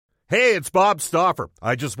Hey, it's Bob Stauffer.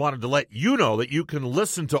 I just wanted to let you know that you can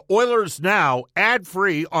listen to Oilers Now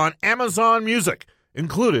ad-free on Amazon Music,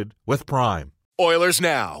 included with Prime. Oilers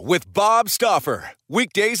Now with Bob Stauffer.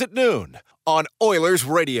 Weekdays at noon on Oilers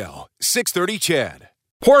Radio, 630 CHED.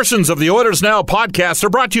 Portions of the Oilers Now podcast are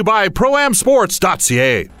brought to you by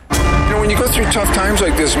ProAmSports.ca. You know, when you go through tough times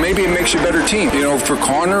like this, maybe it makes you a better team. You know, for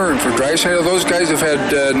Connor and for Draisaitl, those guys have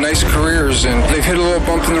had nice careers, and they've hit a little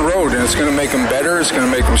bump in the road, and it's going to make them better, it's going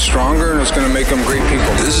to make them stronger, and it's going to make them great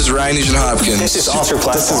people. This is Ryan Nugent-Hopkins. This is Oscar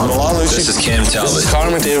Platform. This is Milan Lucic. This is Cam Talbot. This is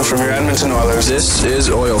Connor McDavid from your Edmonton Oilers. This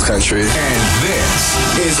is Oil Country. And this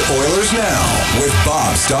is Oilers Now with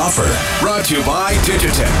Bob Stauffer. Brought to you by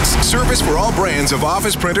Digitex. Service for all brands of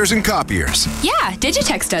office printers and copiers. Yeah,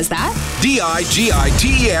 Digitex does that.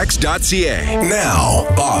 digitex.ca. Now,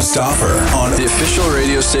 Bob Stauffer on the official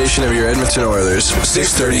radio station of your Edmonton Oilers,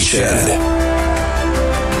 630 CHED.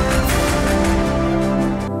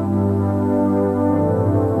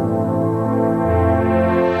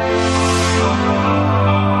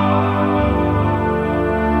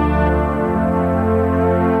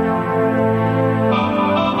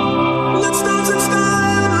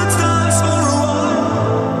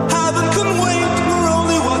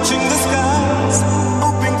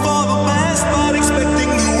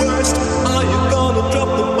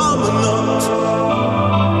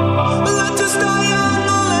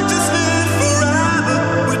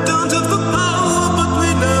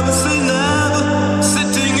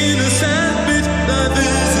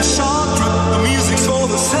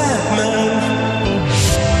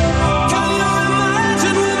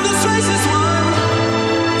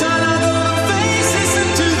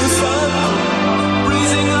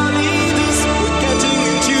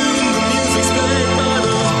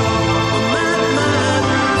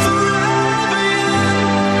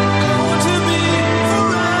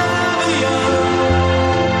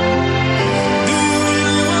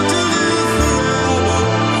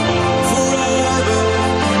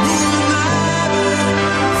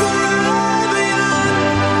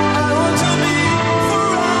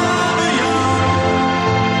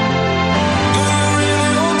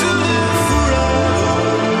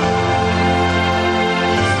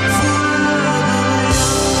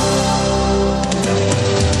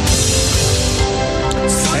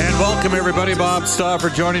 Bob Stauffer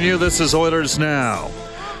joining you. This is Oilers Now.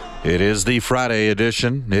 It is the Friday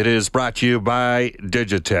edition. It is brought to you by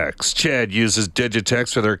Digitex. CHED uses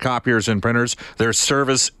Digitex for their copiers and printers. Their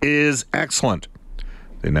service is excellent.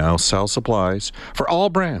 They now sell supplies for all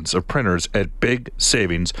brands of printers at big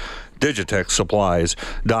savings.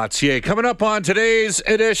 DigitexSupplies.ca. Coming up on today's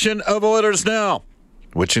edition of Oilers Now,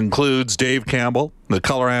 which includes Dave Campbell, the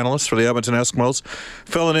color analyst for the Edmonton Eskimos,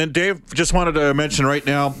 filling in. Dave, just wanted to mention right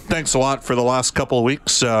now, thanks a lot for the last couple of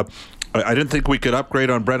weeks. I didn't think we could upgrade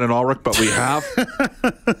on Brendan Ulrich, but we have.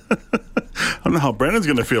 I don't know how Brendan's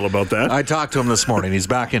going to feel about that. I talked to him this morning. He's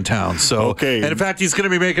back in town. So, okay. And in fact, he's going to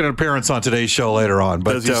be making an appearance on today's show later on.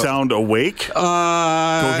 But does he sound awake?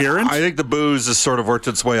 Coherent? I think the booze has sort of worked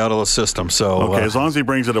its way out of the system. So okay, as long as he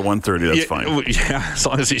brings it at 1:30, that's fine. Yeah, as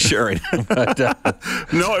long as he's sharing. But,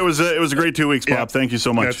 no, it was a great 2 weeks, Bob. Yeah, thank you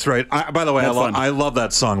so much. That's right. By the way, I love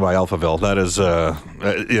that song by Alphaville. That is,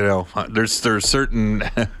 there's certain.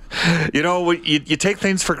 You take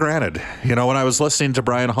things for granted. When I was listening to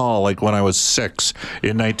Brian Hall, like when I was 6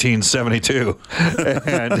 in 1972,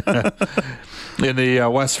 and in the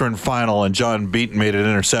Western Final, and John Beaton made an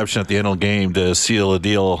interception at the end of the game to seal a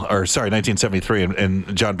deal, 1973,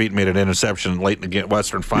 and John Beaton made an interception late in the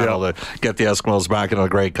Western Final to get the Eskimos back into the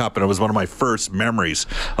Grey Cup, and it was one of my first memories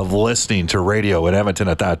of listening to radio in Edmonton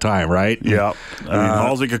at that time, right? Yeah.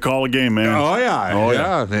 Halsey could call a game, man. Oh,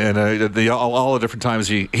 yeah. And all the different times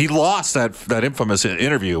he lost that infamous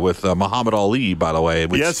interview with Muhammad Ali, by the way.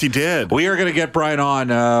 Yes, he did. We are going to get Brian on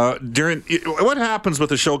during. What happens with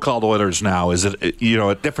the show called Oilers Now is that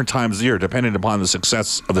at different times of the year, depending upon the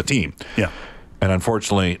success of the team. Yeah. And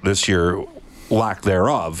unfortunately, this year, lack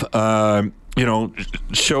thereof.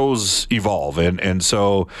 Shows evolve. And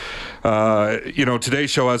so,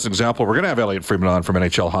 today's show, as an example, we're going to have Elliot Friedman on from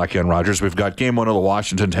NHL Hockey on Rogers. We've got Game 1 of the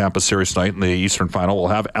Washington-Tampa series tonight in the Eastern Final. We'll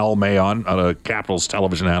have Al May on, a Capitals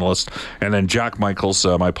television analyst. And then Jack Michaels,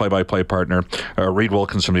 my play-by-play partner, Reed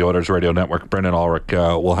Wilkins from the Oilers Radio Network, Brendan Ulrich.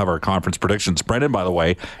 We'll have our conference predictions. Brendan, by the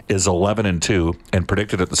way, is 11-2 and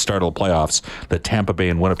predicted at the start of the playoffs that Tampa Bay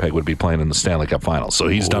and Winnipeg would be playing in the Stanley Cup Finals. So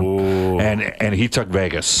he's done. And he took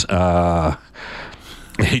Vegas.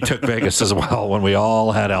 he took Vegas as well when we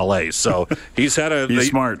all had LA. So he's had He's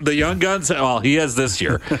smart. The young guns, well, he has this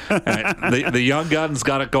year. The young guns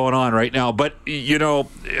got it going on right now. But, we're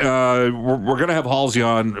going to have Halsey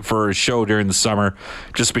on for a show during the summer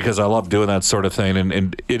just because I love doing that sort of thing.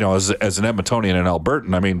 And as an Edmontonian and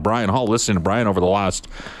Albertan, I mean, Brian Hall, listening to Brian over the last...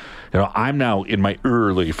 I'm now in my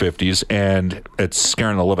early 50s, and it's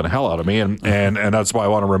scaring the living hell out of me, and that's why I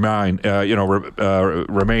want to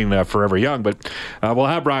remain forever young. But we'll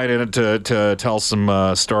have Brian in it to tell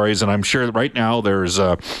some stories, and I'm sure that right now there's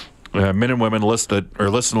men and women listening to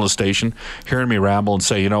the station, hearing me ramble and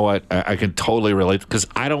say, you know what, I can totally relate, because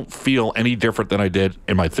I don't feel any different than I did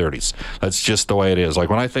in my 30s. That's just the way it is. Like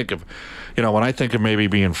when I think of maybe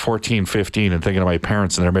being 14, 15 and thinking of my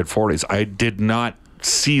parents in their mid-40s, I did not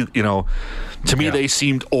see, to me, they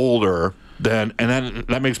seemed older than, and then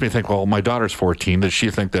that makes me think, well, my daughter's 14. Does she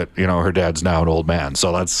think that, her dad's now an old man?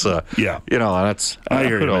 So that's, that's, I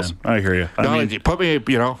hear you, man. I hear you. Put me,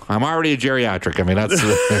 I'm already a geriatric. I mean, that's.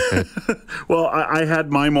 Well, I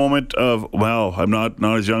had my moment of, wow, I'm not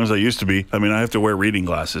as young as I used to be. I mean, I have to wear reading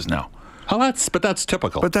glasses now. Oh, that's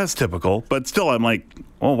typical. But that's typical. But still, I'm like,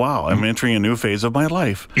 oh, wow, I'm entering a new phase of my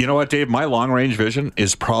life. You know what, Dave? My long-range vision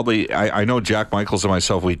is probably, I know Jack Michaels and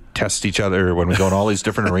myself, we test each other when we go in all these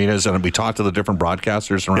different arenas, and we talk to the different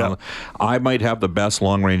broadcasters around. Yeah. I might have the best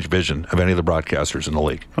long-range vision of any of the broadcasters in the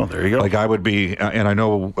league. Oh, there you go. Like I would be, and I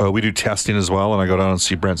know we do testing as well, and I go down and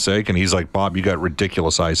see Brent Sake, and he's like, Bob, you got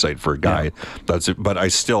ridiculous eyesight for a guy. Yeah. That's it. But I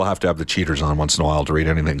still have to have the cheaters on once in a while to read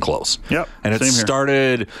anything close. Yep. And it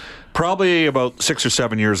started probably about 6 or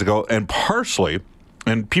 7 years ago, and partially,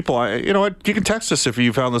 and people, you know what, you can text us if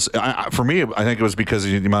you found this. For me, I think it was because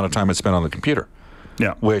of the amount of time I spent on the computer.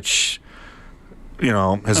 Yeah. Which,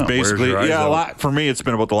 has basically, a lot. For me, it's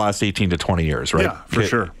been about the last 18 to 20 years, right? Yeah, for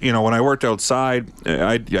sure. When I worked outside,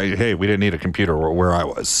 hey, we didn't need a computer where I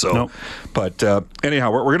was. So, nope. But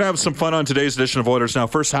anyhow, we're going to have some fun on today's edition of Oilers Now.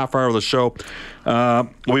 First half hour of the show,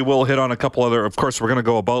 we will hit on a couple other, of course, we're going to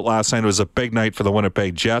go about last night. It was a big night for the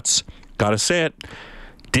Winnipeg Jets. Got to say it.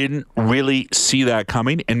 Didn't really see that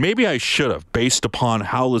coming, and maybe I should have, based upon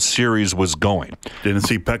how the series was going. Didn't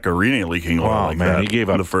see Pekka Rinne leaking oil like that. He gave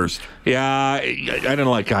up the first. Yeah, I didn't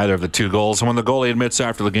like either of the two goals. And when the goalie admits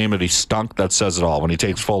after the game that he stunk, that says it all. When he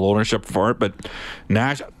takes full ownership for it, but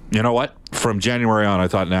you know what? From January on, I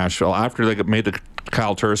thought Nashville, after they made the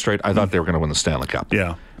Kyle Turris trade, I thought they were going to win the Stanley Cup.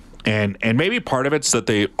 Yeah. And maybe part of it's that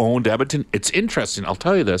they owned Edmonton. It's interesting. I'll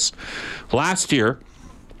tell you this. Last year,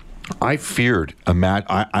 I feared a match.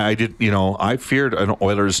 I feared an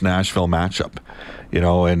Oilers-Nashville matchup,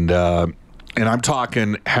 and I'm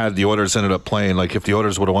talking had the Oilers ended up playing, like if the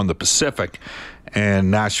Oilers would have won the Pacific and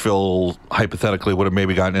Nashville hypothetically would have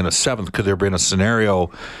maybe gotten in a seventh, could there have been a scenario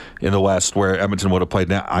in the West where Edmonton would have played?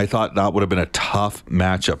 I thought that would have been a tough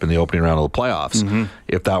matchup in the opening round of the playoffs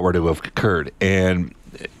if that were to have occurred. And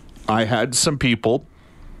I had some people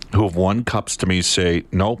who have won cups to me say,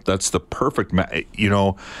 nope, that's the perfect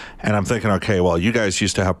and I'm thinking, okay, well, you guys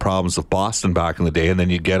used to have problems with Boston back in the day, and then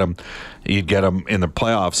you'd get them in the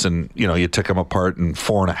playoffs, and you took them apart in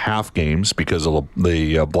 4.5 games because of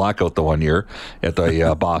the blackout the one year at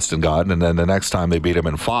the Boston Garden, and then the next time they beat them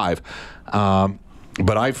in 5.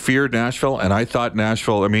 But I feared Nashville, and I thought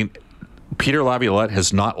Nashville, Peter Laviolette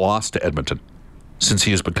has not lost to Edmonton since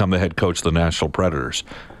he has become the head coach of the Nashville Predators.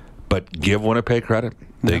 But give Winnipeg credit.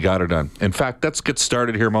 They got it done. In fact, let's get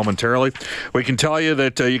started here momentarily. We can tell you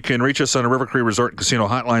that you can reach us on a River Cree Resort and Casino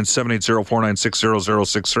hotline,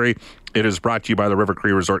 780-496-0063. It is brought to you by the River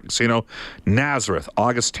Cree Resort and Casino. Nazareth,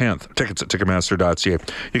 August 10th. Tickets at Ticketmaster.ca.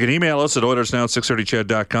 You can email us at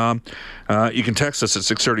OilersNow@630ched.com. You can text us at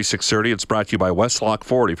 630-630. It's brought to you by Westlock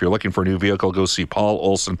Ford. If you're looking for a new vehicle, go see Paul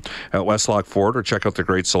Olson at Westlock Ford, or check out the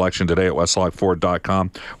great selection today at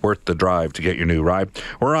westlockford.com. Worth the drive to get your new ride.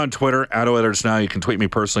 We're on Twitter at Oilers Now. You can tweet me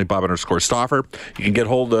personally, Bob_Stauffer. You can get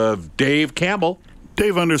hold of Dave Campbell.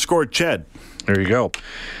 Dave_Ched. There you go.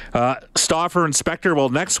 Stauffer and Spector. Well,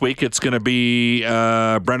 next week it's going to be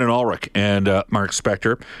Brendan Ulrich and Mark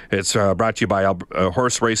Spector. It's brought to you by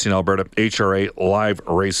Horse Racing Alberta, HRA Live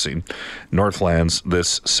Racing, Northlands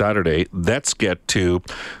this Saturday. Let's get to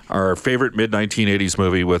our favorite mid-1980s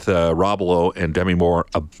movie with Rob Lowe and Demi Moore,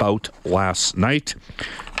 About Last Night.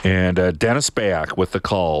 And Dennis Bayak with the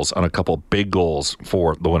calls on a couple big goals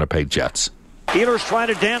for the Winnipeg Jets. Ehlers trying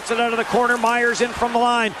to dance it out of the corner. Myers in from the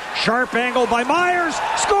line. Sharp angle by Myers.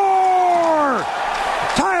 Score!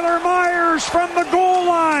 Tyler Myers from the goal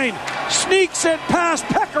line. Sneaks it past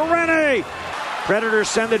Pekka Rinne. Predators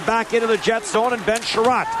send it back into the Jet zone, and Ben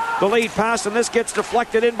Sherratt, the lead pass, and this gets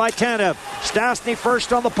deflected in by Tanev. Stastny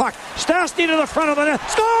first on the puck. Stastny to the front of the net.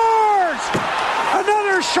 Scores!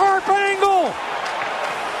 Another a sharp angle.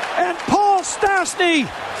 And Paul Stastny,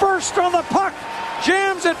 first on the puck,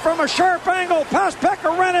 jams it from a sharp angle past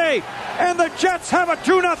Pekka Rinne. And the Jets have a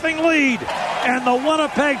 2-0 lead. And the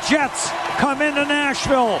Winnipeg Jets come into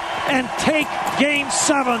Nashville and take Game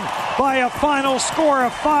 7 by a final score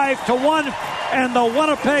of 5-1. And the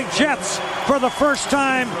Winnipeg Jets, for the first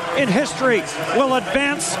time in history, will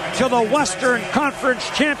advance to the Western Conference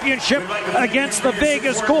Championship against the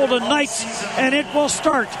Vegas Golden Knights. And it will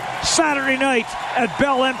start Saturday night at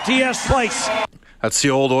Bell MTS Place. That's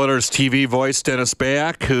the old Oilers TV voice, Dennis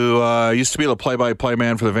Bayak, who used to be the play-by-play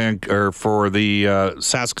man for the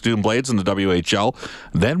Saskatoon Blades in the WHL,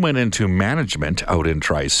 then went into management out in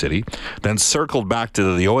Tri-City, then circled back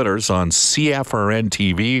to the Oilers on CFRN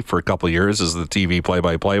TV for a couple of years as the TV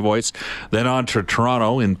play-by-play voice, then on to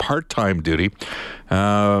Toronto in part-time duty,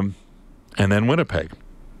 and then Winnipeg.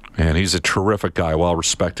 And he's a terrific guy, well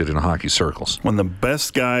respected in hockey circles. One of the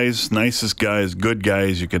best guys, nicest guys, good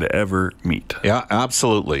guys you could ever meet. Yeah,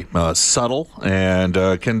 absolutely. Subtle and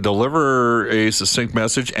can deliver a succinct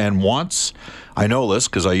message. And once, I know this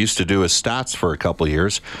because I used to do his stats for a couple of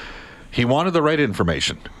years, he wanted the right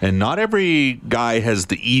information. And not every guy has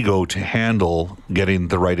the ego to handle getting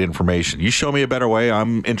the right information. You show me a better way,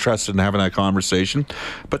 I'm interested in having that conversation.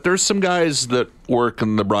 But there's some guys that work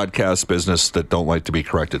in the broadcast business that don't like to be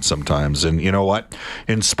corrected sometimes. And you know what?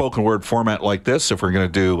 In spoken word format like this, if we're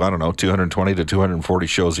going to do, 220 to 240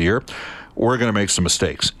 shows a year, we're going to make some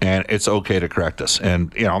mistakes. And it's okay to correct us.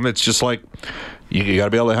 And, it's just like, you got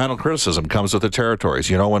to be able to handle criticism. Comes with the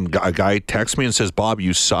territories. When a guy texts me and says, "Bob,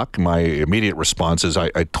 you suck," my immediate response is,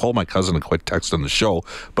 I told my cousin to quit texting the show.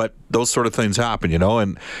 But those sort of things happen,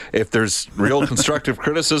 And if there's real constructive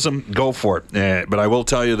criticism, go for it. But I will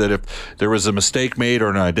tell you that if there was a mistake made or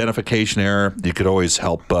an identification error, you could always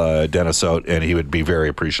help Dennis out, and he would be very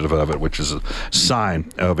appreciative of it, which is a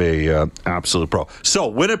sign of a absolute pro. So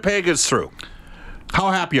Winnipeg is through.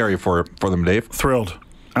 How happy are you for them, Dave? Thrilled.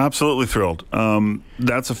 Absolutely thrilled.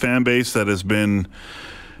 That's a fan base that has been,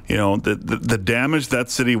 the damage that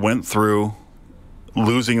city went through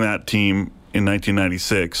losing that team in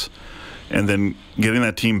 1996 and then getting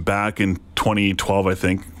that team back in 2012, I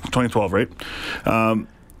think. 2012, right? And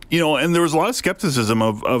there was a lot of skepticism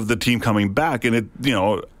of the team coming back. And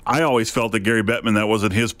I always felt that Gary Bettman, that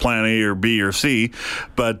wasn't his plan A or B or C.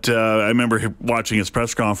 But I remember watching his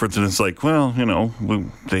press conference, and it's like, well,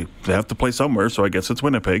 they have to play somewhere, so I guess it's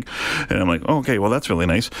Winnipeg. And I'm like, oh, okay, well, that's really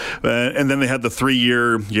nice. And then they had the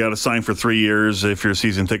 3-year, you got to sign for 3 years if you're a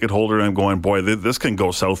season ticket holder. And I'm going, boy, this can go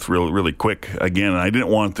south really, really quick again. And I didn't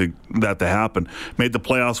want that to happen. Made the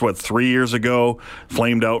playoffs, 3 years ago,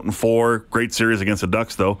 flamed out in 4. Great series against the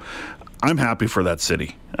Ducks, though. I'm happy for that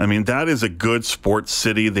city. I mean, that is a good sports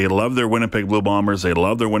city. They love their Winnipeg Blue Bombers. They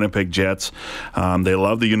love their Winnipeg Jets. They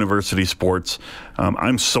love the university sports.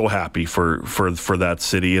 I'm so happy for that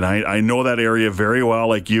city. And I know that area very well,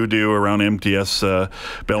 like you do, around MTS,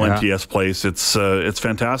 Bell MTS Place. It's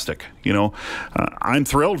fantastic. I'm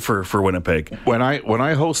thrilled for Winnipeg. When I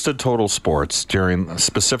hosted Total Sports during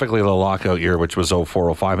specifically the lockout year, which was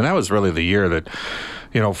 04-05, and that was really the year that,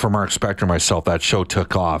 for Mark Spector and myself, that show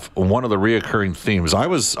took off. One of the reoccurring themes, I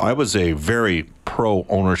was a very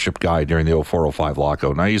pro-ownership guy during the 04-05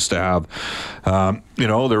 lockout. And I used to have,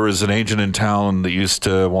 there was an agent in town that used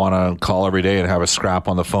to want to call every day and have a scrap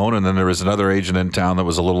on the phone. And then there was another agent in town that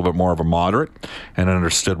was a little bit more of a moderate and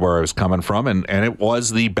understood where I was coming from. And it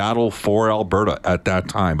was the battle for Alberta at that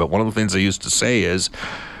time. But one of the things I used to say is,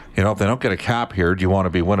 if they don't get a cap here, do you want to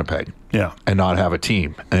be Winnipeg? Yeah. And not have a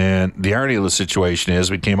team? And the irony of the situation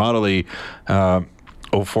is we came out of the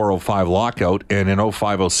 04-05 lockout, and in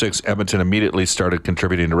 05-06, Edmonton immediately started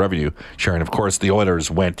contributing to revenue sharing. Of course, the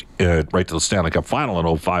Oilers went right to the Stanley Cup final in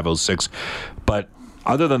 05-06. But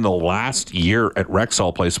other than the last year at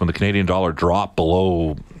Rexall Place when the Canadian dollar dropped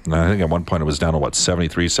below, I think at one point it was down to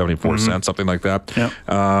 73, 74 cents, something like that. Yep.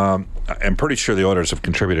 I'm pretty sure the Oilers have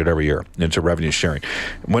contributed every year into revenue sharing.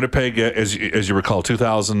 Winnipeg, as you recall,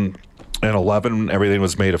 2011, everything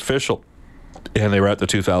was made official. And they were at the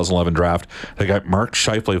 2011 draft. They got Mark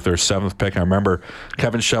Scheifele with their 7th pick. I remember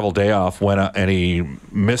Kevin Cheveldayoff went out and he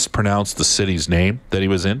mispronounced the city's name that he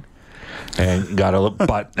was in. And got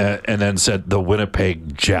and then said the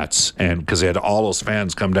Winnipeg Jets, and because they had all those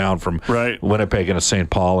fans come down from Winnipeg into St.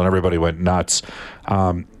 Paul, and everybody went nuts.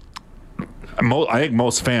 I think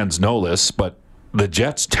most fans know this, but the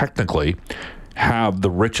Jets technically have the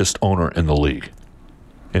richest owner in the league.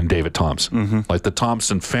 in David Thompson. Like the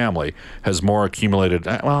Thompson family has more accumulated.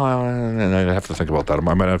 Well, I have to think about that.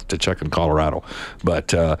 I might have to check in Colorado,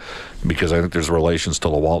 but because I think there's relations to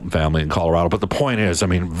the Walton family in Colorado. But the point is, I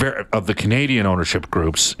mean, of the Canadian ownership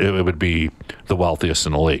groups, it would be the wealthiest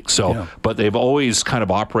in the league. So, but they've always kind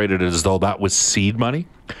of operated as though that was seed money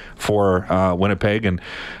for Winnipeg, and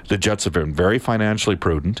the Jets have been very financially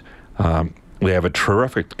prudent. They have a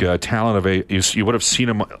terrific talent of you would have seen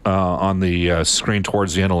him on the screen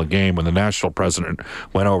towards the end of the game when the national president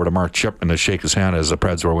went over to Mark Chipman to shake his hand as the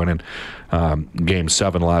Preds were winning Game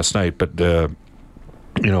 7 last night. But they've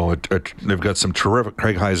got some terrific.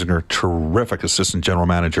 Craig Heisinger, terrific assistant general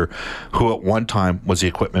manager, who at one time was the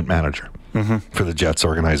equipment manager for the Jets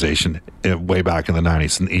organization way back in the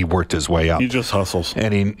 90s, and he worked his way up. He just hustles.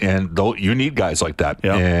 And you need guys like that.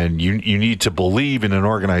 Yep. And you need to believe in an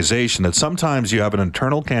organization that sometimes you have an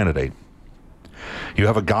internal candidate. You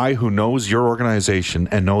have a guy who knows your organization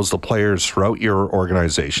and knows the players throughout your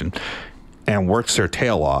organization and works their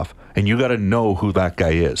tail off, and you got to know who that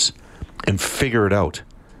guy is and figure it out.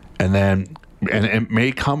 And then it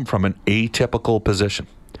may come from an atypical position.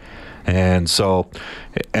 And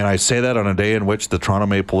I say that on a day in which the Toronto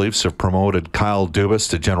Maple Leafs have promoted Kyle Dubas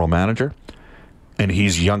to general manager, and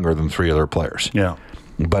he's younger than three other players. Yeah.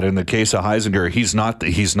 But in the case of Heisinger, he's not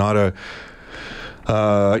a.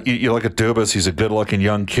 You look at Dubas; he's a good-looking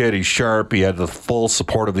young kid. He's sharp. He had the full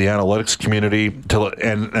support of the analytics community,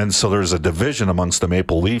 and so there's a division amongst the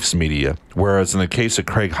Maple Leafs media. Whereas in the case of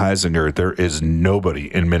Craig Heisinger, there is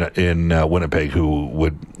nobody in Winnipeg who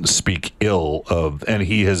would speak ill of, and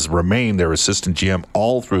he has remained their assistant GM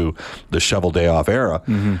all through the Shovel Day Off era.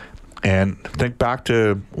 And think back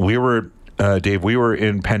to Dave. We were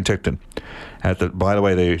in Penticton. By the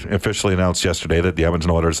way, they officially announced yesterday that the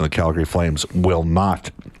Edmonton Oilers and the Calgary Flames will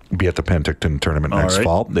not be at the Penticton tournament next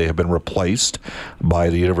fall. They have been replaced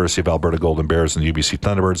by the University of Alberta Golden Bears and the UBC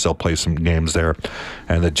Thunderbirds. They'll play some games there,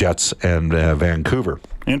 and the Jets and Vancouver.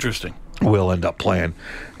 Interesting. Will end up playing.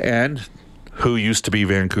 And who used to be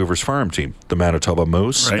Vancouver's farm team? The Manitoba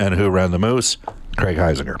Moose. Right. And who ran the Moose? Craig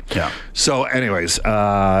Heisinger. Yeah. So anyways,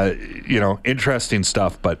 interesting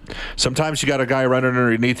stuff, but sometimes you got a guy running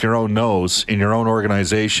underneath your own nose in your own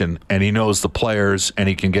organization, and he knows the players, and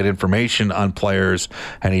he can get information on players,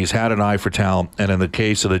 and he's had an eye for talent. And in the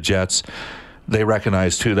case of the Jets, they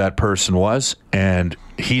recognized who that person was, and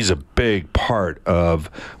he's a big part of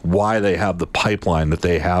why they have the pipeline that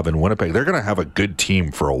they have in Winnipeg. They're going to have a good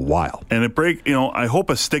team for a while. And I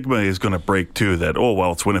hope a stigma is going to break too, that,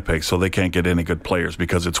 it's Winnipeg, so they can't get any good players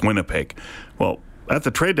because it's Winnipeg. Well, at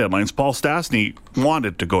the trade deadlines, Paul Stastny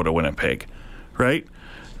wanted to go to Winnipeg, right?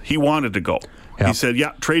 He wanted to go. Yep. He said,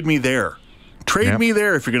 trade me there. Trade me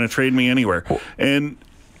there if you're going to trade me anywhere. And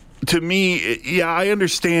to me, I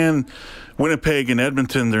understand Winnipeg and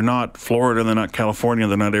Edmonton, they're not Florida, they're not California,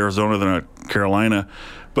 they're not Arizona, they're not Carolina.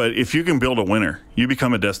 But if you can build a winner, you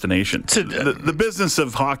become a destination. The business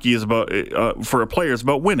of hockey is about, for a player, is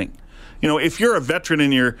about winning. If you're a veteran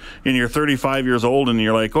and you're 35 years old and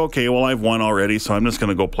you're like, okay, well, I've won already, so I'm just going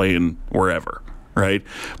to go play in wherever, right?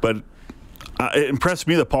 But it impressed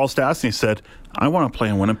me that Paul Stastny said, I want to play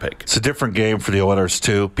in Winnipeg. It's a different game for the Oilers,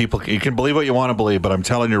 too. People, you can believe what you want to believe, but I'm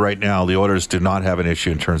telling you right now, the Oilers do not have an issue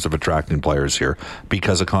in terms of attracting players here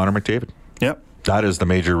because of Connor McDavid. Yep. That is the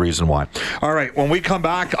major reason why. All right, when we come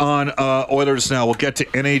back on Oilers Now, we'll get to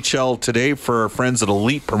NHL Today for our friends at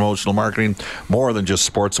Elite Promotional Marketing. More than just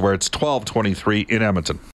sportswear. It's 12:23 in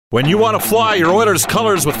Edmonton. When you want to fly your Oilers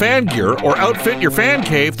colors with fan gear or outfit your fan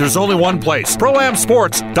cave, there's only one place,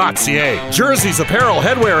 ProAmSports.ca. Jerseys, apparel,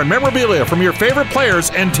 headwear, and memorabilia from your favorite players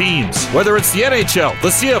and teams. Whether it's the NHL, the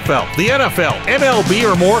CFL, the NFL, MLB,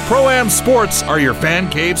 or more, Pro-Am Sports are your fan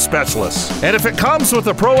cave specialists. And if it comes with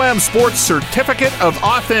a Pro-Am Sports Certificate of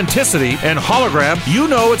Authenticity and hologram, you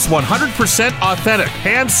know it's 100% authentic,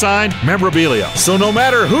 hand-signed memorabilia. So no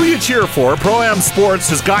matter who you cheer for, Pro-Am Sports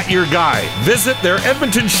has got your guy. Visit their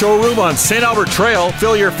Edmonton showroom on St. Albert Trail.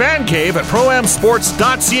 Fill your fan cave at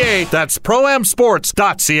ProAmSports.ca. That's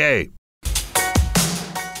ProAmSports.ca.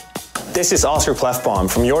 This is Oscar Clefbaum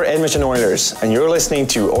from your Edmonton Oilers, and you're listening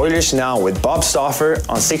to Oilers Now with Bob Stauffer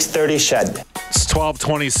on 630 Shed. It's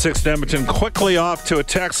 12:26 in Edmonton. Quickly off to a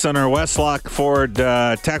text on our Westlock Ford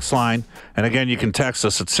text line. And again, you can text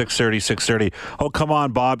us at 630. Oh, come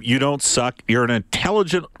on, Bob. You don't suck. You're an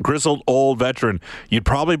intelligent, grizzled, old veteran. You'd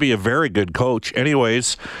probably be a very good coach.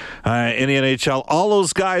 Anyways, in the NHL, all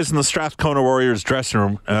those guys in the Strathcona Warriors dressing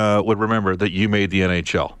room would remember that you made the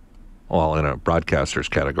NHL. Well, in a broadcaster's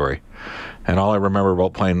category. And all I remember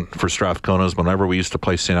about playing for Strathcona is whenever we used to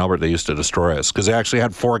play St. Albert, they used to destroy us because they actually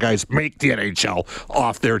had 4 guys make the NHL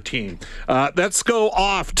off their team. Let's go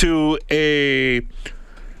off to a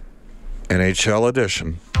NHL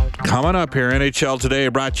edition. Coming up here, NHL Today,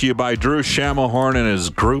 brought to you by Drew Shamahorn and his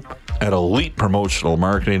group at Elite Promotional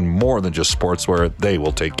Marketing. More than just sportswear, they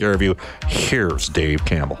will take care of you. Here's Dave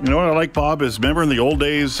Campbell. You know what I like, Bob, is remember in the old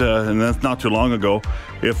days, and that's not too long ago,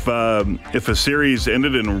 if a series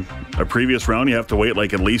ended in a previous round, you have to wait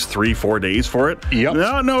like at least 3-4 days for it. Yep.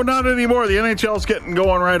 No, not anymore. The NHL's getting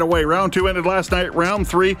going right away. Round 2 ended last night. Round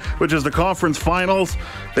 3, which is the conference finals,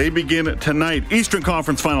 they begin tonight. Eastern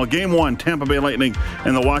Conference Final, Game 1, Tampa Bay Lightning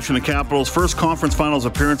and the Washington Capitals. First conference finals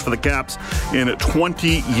appearance for the Caps in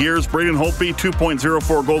 20 years. Braden Holtby,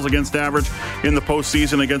 2.04 goals against average in the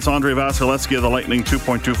postseason against Andrei Vasilevsky of the Lightning,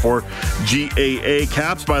 2.24 GAA.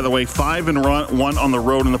 Caps, by the way, 5-1 on the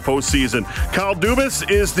road in the postseason. Kyle Dubas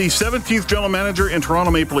is the 17th general manager in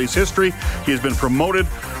Toronto Maple Leafs history. He has been promoted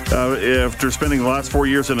after spending the last 4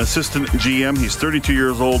 years as an assistant GM. He's 32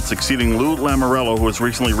 years old, succeeding Lou Lamoriello, who was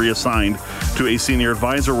recently reassigned to a senior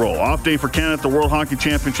advisor role. Off day for Canada at the World Hockey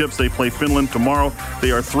Championships. They play Finland tomorrow.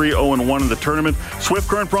 They are 3-0-1 in the tournament. Swift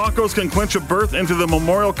Current Broncos can clinch a berth into the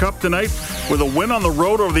Memorial Cup tonight with a win on the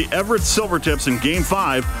road over the Everett Silvertips in Game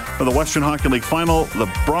 5 of the Western Hockey League Final.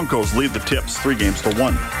 The Broncos lead the Tips 3-1.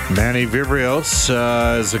 Manny Vivrios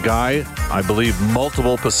is a guy I believe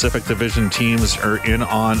multiple Pacific Division teams are in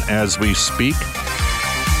on as we speak.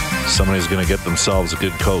 Somebody's going to get themselves a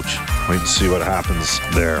good coach. Wait and see what happens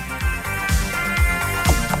there.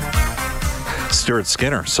 Stuart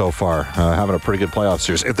Skinner so far having a pretty good playoff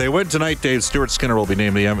series. If they win tonight, Dave, Stuart Skinner will be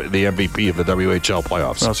named the MVP of the WHL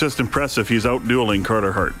playoffs. Well, it's just impressive. He's out dueling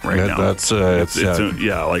Carter Hart now. That's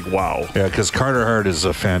like wow. Yeah, because Carter Hart is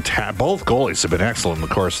a fantastic. Both goalies have been excellent in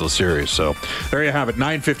the course of the series. So there you have it.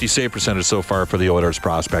 .950 save percentage so far for the Oilers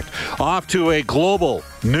prospect. Off to a global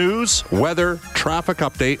news, weather, traffic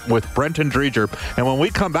update with Brenton Dreger. And when we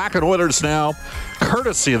come back at Oilers Now,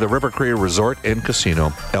 courtesy of the River Cree Resort and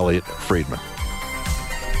Casino, Elliot Friedman.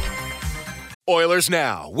 Oilers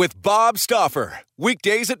Now with Bob Stauffer.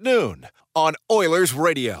 Weekdays at noon on Oilers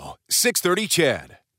Radio, 630 CHED.